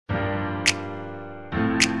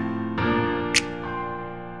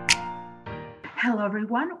Hello,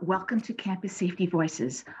 everyone. Welcome to Campus Safety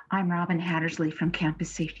Voices. I'm Robin Hattersley from Campus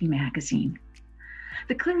Safety Magazine.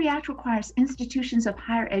 The Clery Act requires institutions of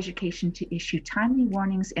higher education to issue timely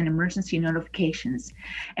warnings and emergency notifications,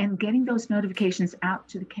 and getting those notifications out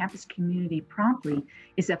to the campus community promptly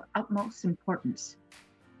is of utmost importance.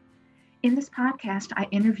 In this podcast, I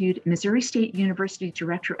interviewed Missouri State University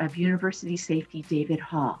Director of University Safety, David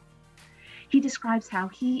Hall. He describes how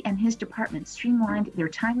he and his department streamlined their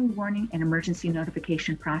timely warning and emergency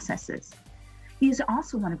notification processes. He is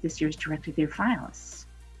also one of this year's Direct of the Year finalists.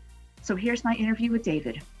 So here's my interview with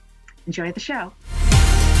David. Enjoy the show.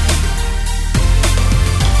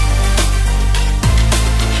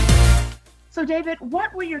 So David,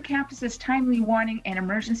 what were your campus's timely warning and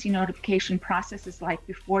emergency notification processes like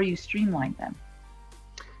before you streamlined them?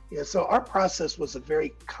 Yeah, so our process was a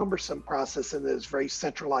very cumbersome process, and there's very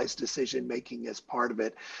centralized decision making as part of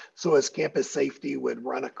it. So as campus safety would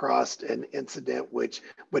run across an incident which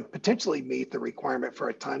would potentially meet the requirement for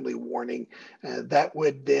a timely warning, that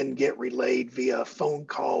would then get relayed via phone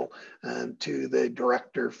call to the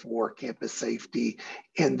director for campus safety,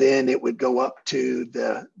 and then it would go up to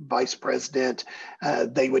the vice president.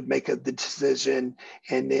 They would make the decision,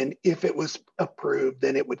 and then if it was approved,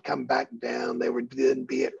 then it would come back down. There would then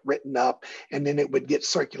be it written up, and then it would get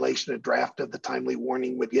circulation. A draft of the timely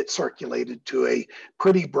warning would get circulated to a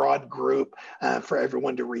pretty broad group for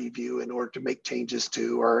everyone to review in order to make changes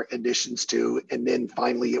to or additions to, and then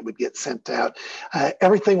finally it would get sent out.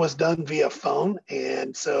 Everything was done via phone,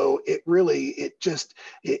 and so it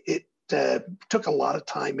took a lot of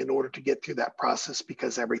time in order to get through that process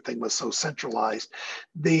because everything was so centralized.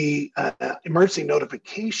 The emergency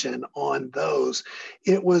notification on those,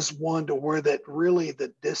 it was one to where that really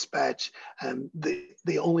the dispatch,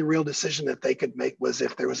 the only real decision that they could make was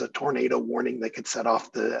if there was a tornado warning, they could set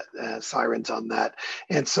off the sirens on that.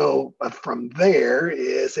 And so from there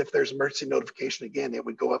is if there's emergency notification, again, it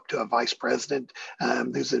would go up to a vice president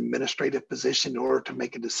who's an administrative position in order to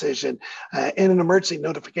make a decision. In an emergency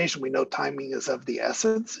notification, we know timing is of the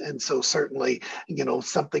essence. And so certainly,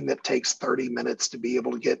 something that takes 30 minutes to be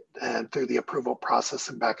able to get through the approval process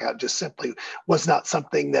and back out just simply was not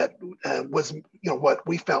something that was, what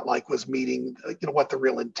we felt like was meeting, what the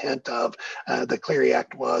real intent of the Clery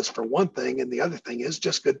Act was for one thing. And the other thing is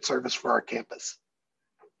just good service for our campus.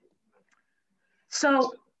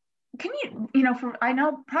 So can you, I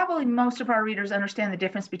know probably most of our readers understand the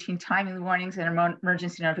difference between timely warnings and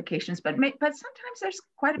emergency notifications, but sometimes there's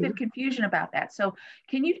quite a bit of confusion about that. So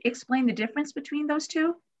can you explain the difference between those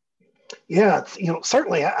two? Yeah,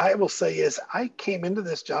 certainly I will say is I came into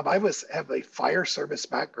this job, have a fire service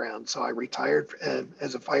background. So I retired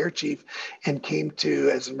as a fire chief and came to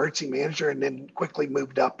as an emergency manager, and then quickly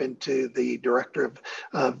moved up into the director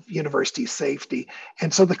of university safety.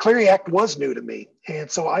 And so the Clery Act was new to me.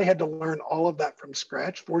 And so I had to learn all of that from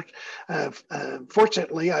scratch.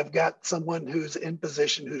 Fortunately, I've got someone who's in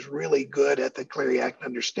position who's really good at the Clery Act,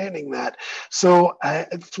 understanding that. So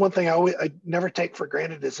it's one thing I never take for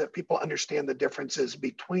granted is that people understand the differences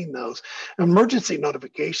between those. Emergency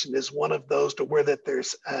notification is one of those to where that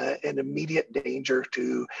there's an immediate danger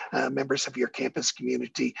to members of your campus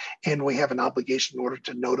community, and we have an obligation in order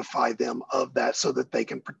to notify them of that so that they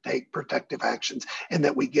can take protective actions, and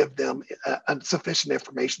that we give them sufficient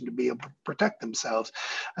information to be able to protect themselves.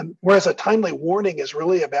 Whereas a timely warning is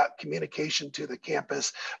really about communication to the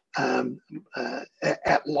campus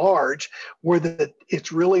at large, where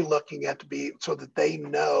it's really looking at to be so that they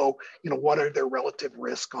know, what are their relative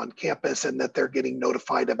risks on campus, and that they're getting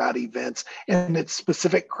notified about events, and it's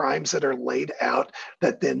specific crimes that are laid out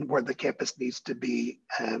that then where the campus needs to be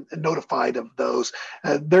notified of those.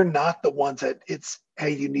 They're not the ones that it's,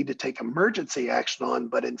 hey, you need to take emergency action on,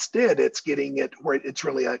 but instead it's getting it where it's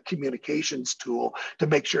really a communications tool to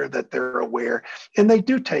make sure that they're aware. And they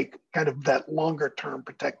do take kind of that longer term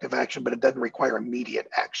protective action, but it doesn't require immediate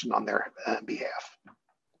action on their behalf.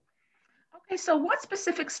 Okay, so what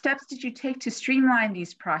specific steps did you take to streamline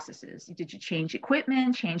these processes? Did you change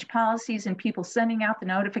equipment, change policies, and people sending out the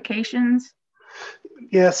notifications?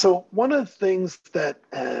 Yeah, so one of the things that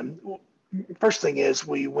first thing is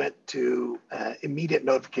we went to immediate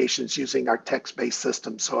notifications using our text-based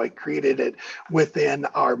system. So I created it within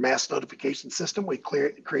our mass notification system. We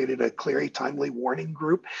created a Clery timely warning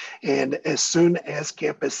group. And as soon as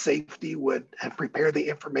campus safety would prepare the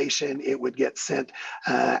information, it would get sent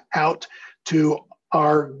out to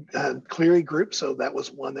our Clery group. So that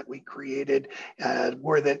was one that we created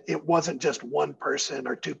where that it wasn't just one person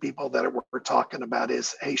or two people that we're talking about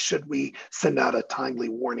is, hey, should we send out a timely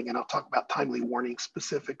warning? And I'll talk about timely warning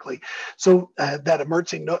specifically. So that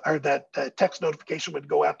emergency or that text notification would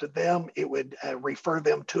go out to them. It would refer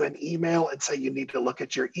them to an email and say, you need to look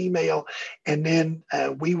at your email. And then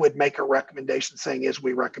we would make a recommendation saying, is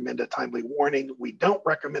we recommend a timely warning. We don't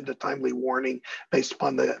recommend a timely warning based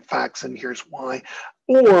upon the facts, and here's why.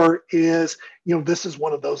 Or is, this is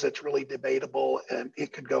one of those that's really debatable and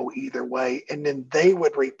it could go either way. And then they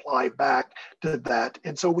would reply back to that.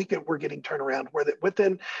 And so we're getting turnaround where that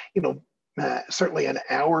within, certainly an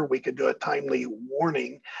hour, we could do a timely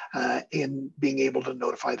warning in being able to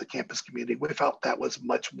notify the campus community. We felt that was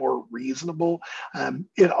much more reasonable.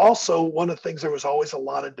 It also, one of the things there was always a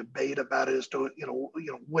lot of debate about is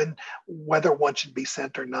whether one should be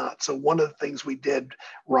sent or not. So one of the things we did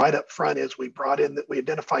right up front is we brought in that we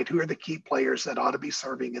identified who are the key players that ought to be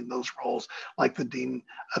serving in those roles, like the Dean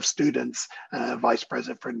of Students, Vice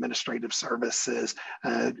President for Administrative Services,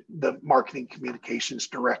 the Marketing Communications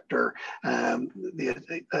Director,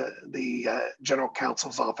 the General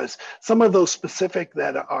Counsel's Office, some of those specific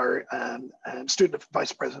that are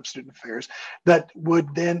Vice President of Student Affairs that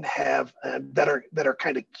would then have that are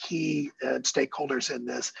kind of key stakeholders in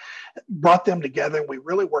this, brought them together. And we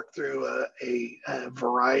really worked through a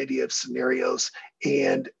variety of scenarios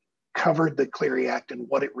and covered the Clery Act and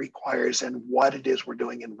what it requires and what it is we're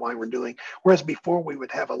doing and why we're doing. Whereas before we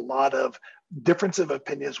would have a lot of difference of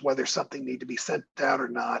opinions whether something need to be sent out or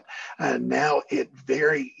not. And now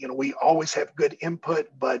we always have good input,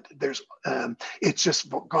 but it's just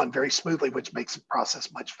gone very smoothly, which makes the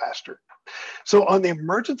process much faster. So on the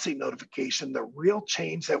emergency notification, the real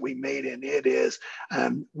change that we made in it is,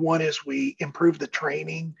 one is we improved the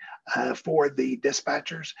training for the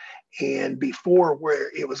dispatchers. And before,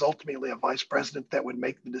 where it was ultimately a vice president that would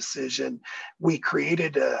make the decision, we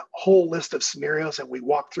created a whole list of scenarios and we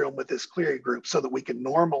walked through them with this Clery group so that we can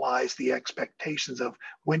normalize the expectations of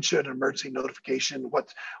when should an emergency notification,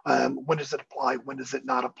 when does it apply, when does it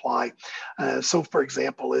not apply. So for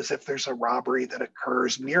example, is if there's a robbery that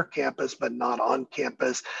occurs near campus but not on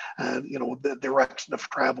campus, the direction of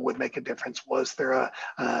travel would make a difference. Was there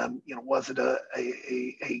was it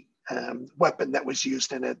a weapon that was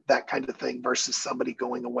used in it, that kind of thing, versus somebody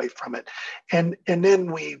going away from it. And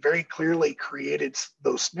then we very clearly created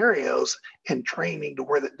those scenarios and training to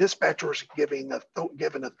where the dispatchers are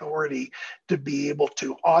given authority to be able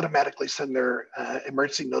to automatically send their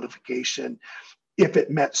emergency notification if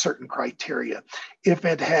it met certain criteria. If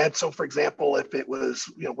it had, so for example, if it was,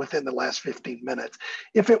 within the last 15 minutes,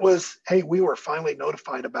 if it was, hey, we were finally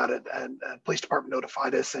notified about it and police department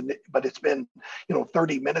notified us, but it's been,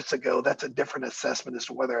 30 minutes ago, that's a different assessment as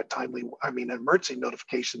to whether an emergency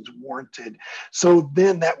notification is warranted. So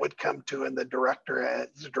then that would come to, and the director, as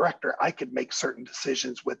the director, I could make certain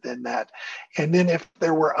decisions within that. And then if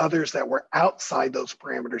there were others that were outside those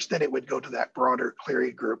parameters, then it would go to that broader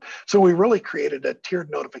Clery group. So we really created a tiered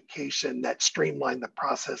notification that streamlined the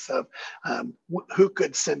process of who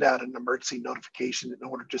could send out an emergency notification in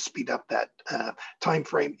order to speed up that time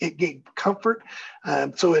frame. It gave comfort.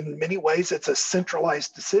 So in many ways, it's a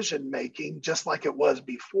centralized decision making, just like it was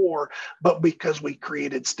before. But because we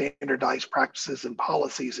created standardized practices and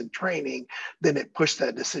policies and training, then it pushed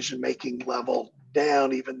that decision making level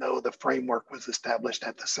down, even though the framework was established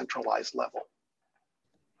at the centralized level.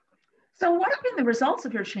 So what have been the results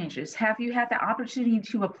of your changes? Have you had the opportunity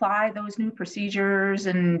to apply those new procedures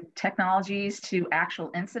and technologies to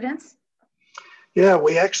actual incidents? Yeah,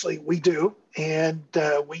 we do. And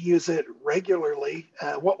we use it regularly.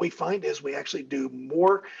 What we find is we actually do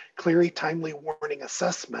more Clery timely warning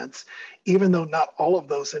assessments, even though not all of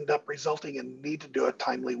those end up resulting in need to do a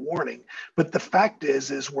timely warning. But the fact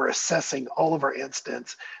is we're assessing all of our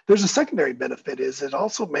incidents. There's a secondary benefit is it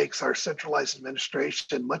also makes our centralized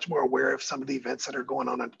administration much more aware of some of the events that are going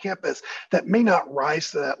on campus that may not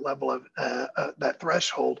rise to that level of that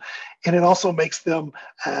threshold. And it also makes them,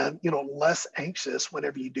 less anxious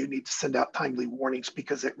whenever you do need to send out timely warnings,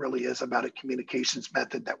 because it really is about a communications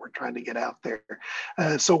method that we're trying to get out there.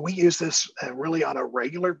 So we use this really on a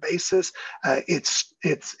regular basis.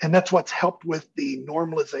 And that's what's helped with the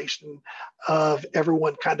normalization of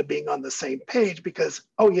everyone kind of being on the same page, because,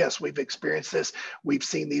 oh yes, we've experienced this. We've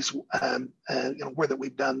seen these, where that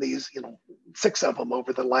we've done these, six of them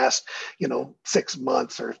over the last, 6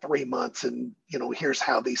 months or 3 months. And, here's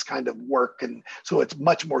how these kind of work. And so it's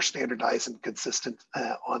much more standardized and consistent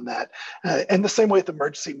on that. And the same way with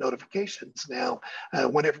emergency notifications. Now,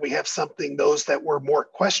 whenever we have something, those that were more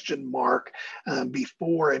question mark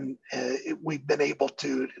before, and we've been able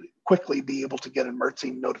to quickly be able to get an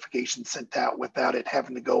emergency notification sent out without it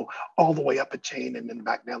having to go all the way up a chain and then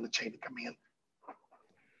back down the chain of command.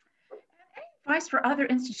 Advice for other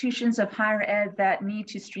institutions of higher ed that need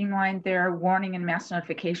to streamline their warning and mass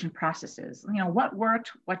notification processes? What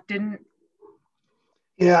worked, what didn't?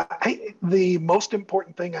 Yeah, the most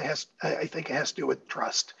important thing I think it has to do with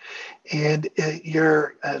trust. And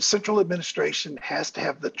your central administration has to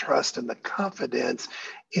have the trust and the confidence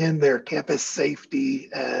in their campus safety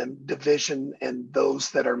division and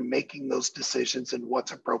those that are making those decisions and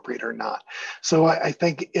what's appropriate or not. So I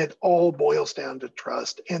think it all boils down to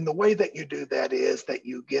trust. And the way that you do that is that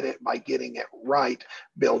you get it by getting it right,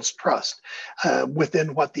 builds trust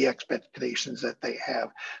within what the expectations that they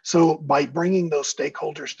have. So by bringing those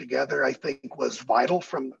stakeholders together, I think was vital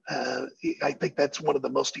from, I think that's one of the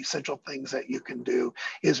most essential things that you can do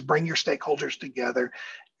is bring your stakeholders together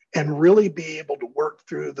and really be able to work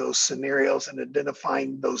through those scenarios and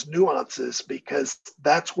identifying those nuances, because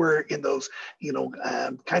that's where in those,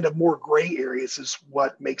 kind of more gray areas is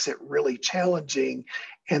what makes it really challenging.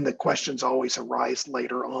 And the questions always arise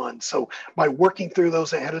later on. So by working through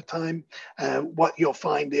those ahead of time, what you'll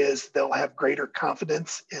find is they'll have greater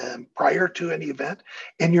confidence prior to an event,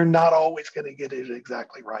 and you're not always going to get it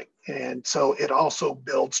exactly right. And so it also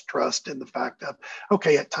builds trust in the fact of,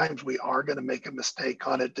 okay, at times we are going to make a mistake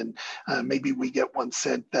on it, and maybe we get one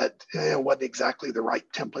sent that wasn't exactly the right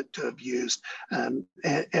template to have used.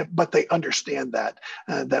 But they understand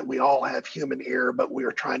that we all have human error, but we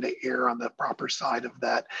are trying to err on the proper side of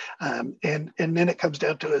that. And then it comes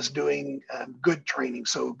down to us doing good training.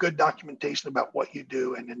 So good documentation about what you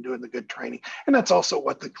do and then doing the good training. And that's also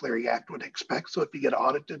what the Clery Act would expect. So if you get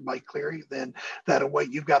audited by Clery, then that way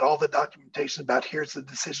you've got all the documentation about here's the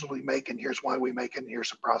decision we make and here's why we make it and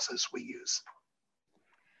here's the process we use.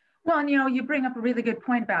 Well, and you bring up a really good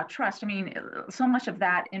point about trust. I mean, so much of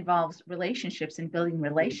that involves relationships and building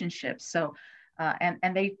relationships. So, and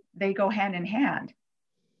they go hand in hand,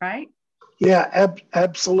 right? Yeah,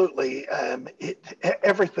 absolutely.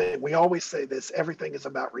 Everything, we always say this, everything is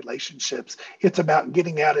about relationships. It's about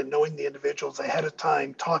getting out and knowing the individuals ahead of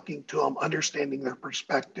time, talking to them, understanding their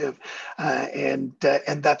perspective. And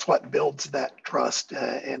that's what builds that trust.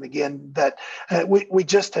 And again, that we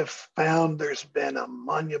just have found there's been a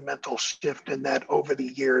monumental shift in that over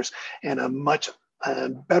the years, and a much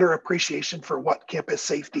better appreciation for what campus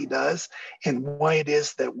safety does and why it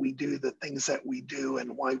is that we do the things that we do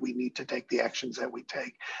and why we need to take the actions that we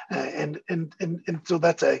take. And so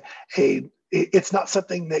that's it's not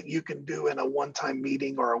something that you can do in a one-time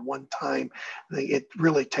meeting or a one-time thing. It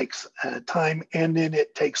really takes time, and then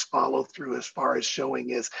it takes follow through as far as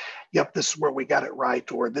showing is, yep, this is where we got it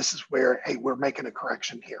right, or this is where, hey, we're making a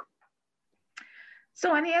correction here.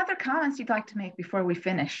 So any other comments you'd like to make before we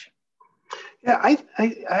finish? Yeah,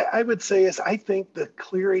 I would say is I think the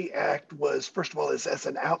Clery Act was, first of all, as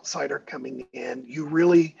an outsider coming in, you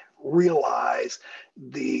really realize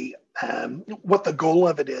the what the goal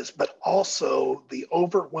of it is, but also the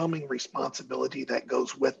overwhelming responsibility that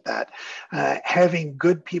goes with that. Having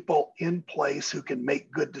good people in place who can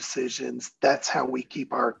make good decisions, that's how we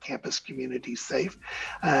keep our campus community safe.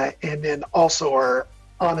 And then also our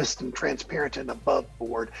honest and transparent and above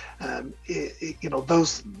board. That's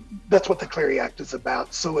what the Clery Act is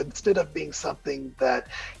about. So instead of being something that,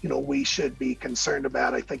 we should be concerned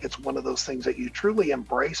about, I think it's one of those things that you truly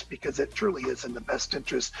embrace because it truly is in the best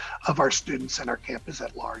interest of our students and our campus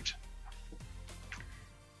at large.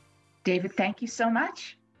 David, thank you so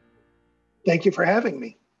much. Thank you for having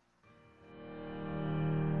me.